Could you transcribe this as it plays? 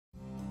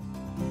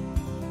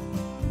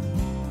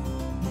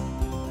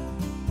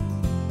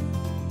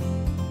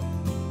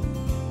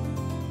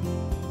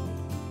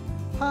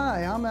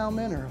Hi, I'm Al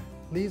Minner,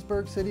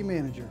 Leesburg City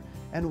Manager,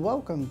 and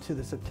welcome to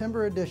the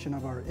September edition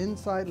of our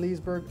Inside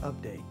Leesburg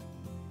Update.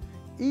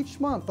 Each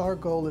month, our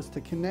goal is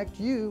to connect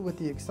you with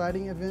the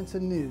exciting events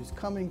and news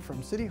coming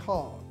from City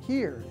Hall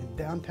here in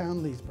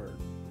downtown Leesburg.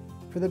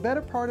 For the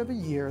better part of a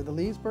year, the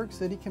Leesburg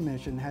City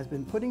Commission has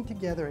been putting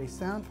together a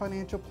sound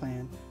financial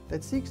plan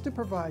that seeks to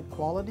provide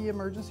quality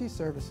emergency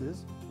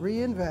services,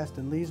 reinvest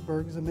in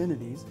Leesburg's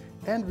amenities,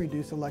 and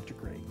reduce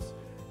electric rates.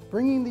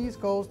 Bringing these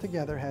goals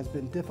together has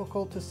been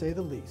difficult to say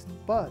the least,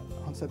 but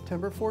on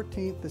September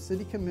 14th, the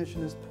City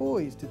Commission is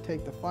poised to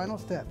take the final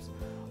steps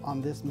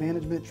on this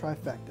management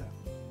trifecta.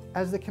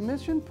 As the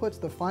Commission puts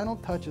the final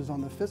touches on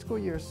the fiscal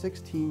year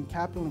 16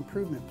 capital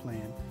improvement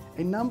plan,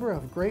 a number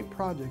of great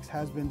projects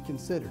has been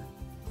considered.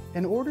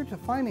 In order to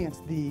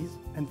finance these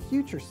and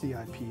future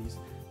CIPs,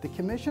 the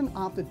Commission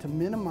opted to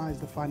minimize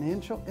the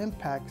financial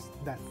impacts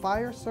that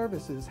fire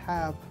services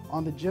have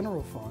on the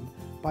general fund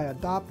by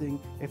adopting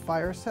a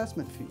fire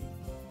assessment fee.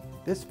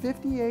 This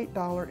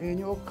 $58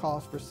 annual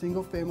cost for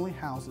single-family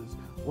houses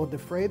will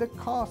defray the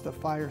cost of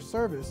fire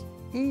service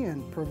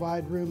and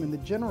provide room in the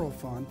general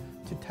fund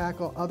to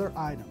tackle other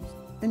items.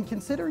 In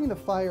considering the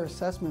fire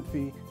assessment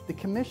fee, the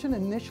Commission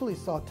initially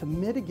sought to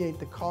mitigate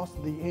the cost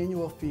of the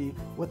annual fee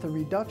with a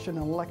reduction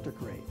in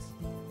electric rates.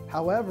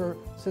 However,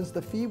 since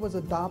the fee was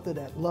adopted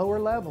at lower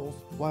levels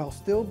while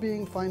still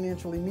being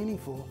financially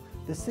meaningful,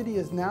 the City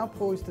is now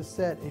poised to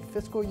set a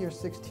fiscal year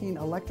 16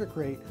 electric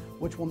rate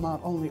which will not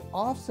only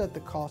offset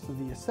the cost of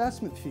the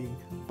assessment fee,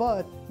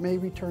 but may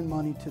return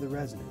money to the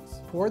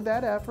residents. Toward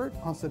that effort,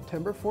 on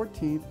September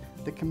 14th,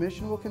 the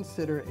Commission will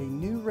consider a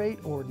new rate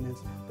ordinance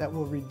that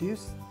will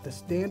reduce the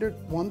standard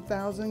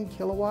 1,000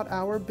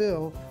 kilowatt-hour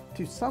bill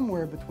to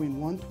somewhere between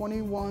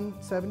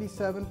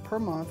 $121.77 per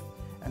month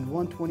and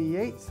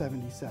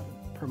 $128.77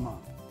 per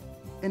month.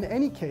 In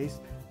any case,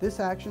 this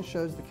action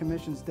shows the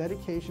Commission's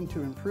dedication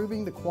to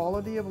improving the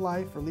quality of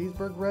life for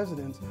Leesburg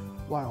residents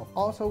while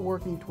also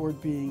working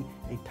toward being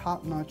a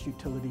top-notch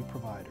utility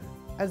provider.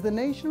 As the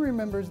nation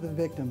remembers the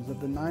victims of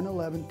the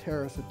 9/11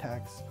 terrorist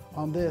attacks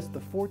on this, the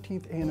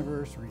 14th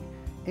anniversary,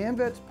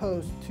 AMVET's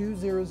Post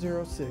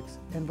 2006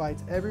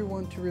 invites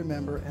everyone to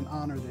remember and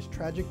honor this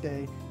tragic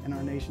day in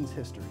our nation's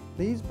history.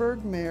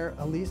 Leesburg Mayor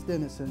Elise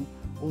Dennison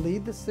will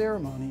lead the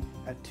ceremony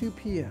at 2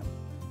 p.m.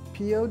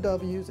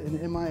 POWs and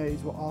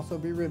MIAs will also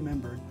be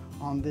remembered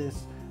on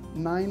this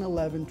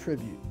 9/11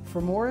 tribute.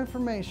 For more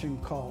information,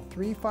 call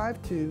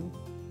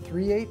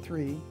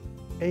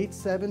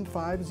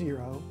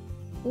 352-383-8750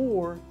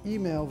 or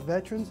email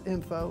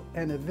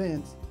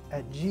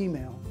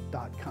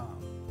veteransinfo&events@gmail.com.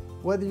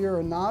 Whether you're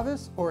a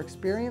novice or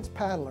experienced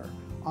paddler,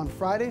 on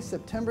Friday,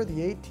 September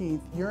the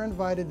 18th, you're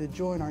invited to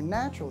join our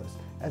naturalists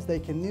as they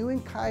canoe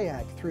and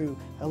kayak through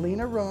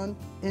Helena Run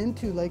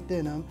into Lake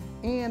Denham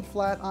and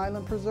Flat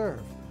Island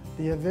Preserve.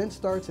 The event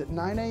starts at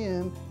 9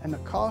 a.m. and the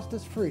cost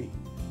is free.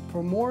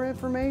 For more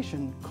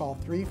information, call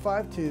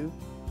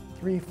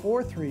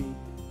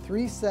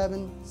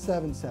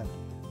 352-343-3777.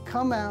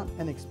 Come out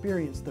and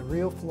experience the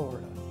real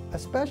Florida. A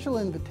special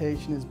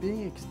invitation is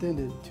being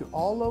extended to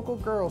all local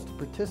girls to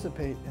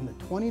participate in the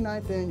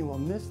 29th annual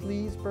Miss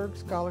Leesburg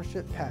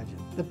Scholarship Pageant.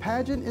 The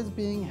pageant is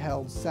being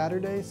held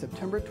Saturday,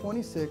 September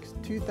 26,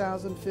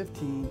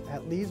 2015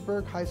 at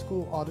Leesburg High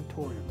School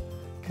Auditorium.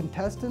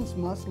 Contestants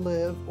must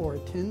live or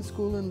attend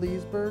school in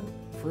Leesburg,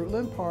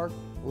 Fruitland Park,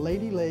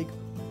 Lady Lake,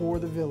 or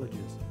the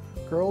Villages.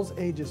 Girls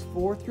ages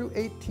 4 through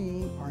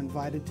 18 are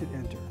invited to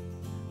enter.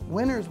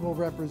 Winners will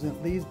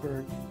represent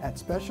Leesburg at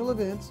special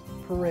events,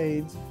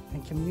 parades,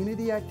 and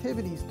community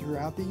activities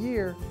throughout the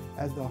year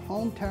as the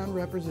hometown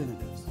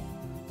representatives.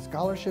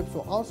 Scholarships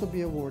will also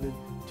be awarded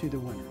to the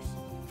winners.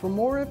 For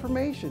more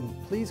information,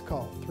 please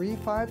call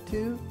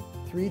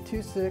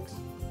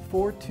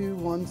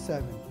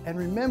 352-326-4217. And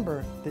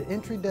remember, the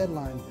entry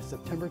deadline is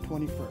September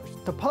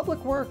 21st. The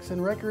Public Works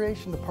and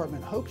Recreation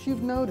Department hopes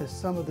you've noticed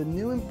some of the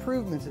new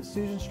improvements at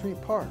Susan Street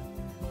Park.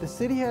 The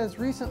city has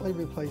recently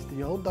replaced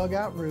the old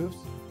dugout roofs,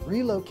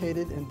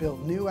 relocated and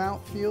built new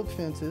outfield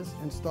fences,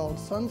 installed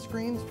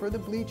sunscreens for the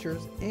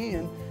bleachers,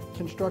 and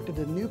constructed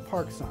a new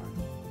park sign.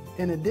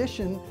 In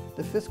addition,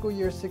 the fiscal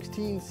year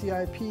 16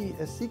 CIP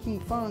is seeking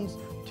funds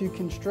to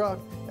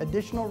construct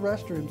additional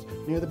restrooms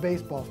near the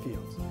baseball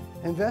fields.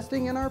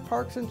 Investing in our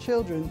parks and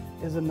children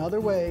is another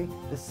way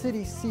the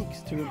city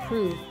seeks to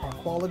improve our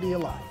quality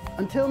of life.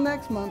 Until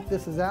next month,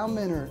 this is Al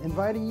Minner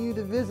inviting you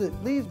to visit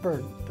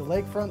Leesburg, the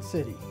lakefront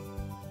city.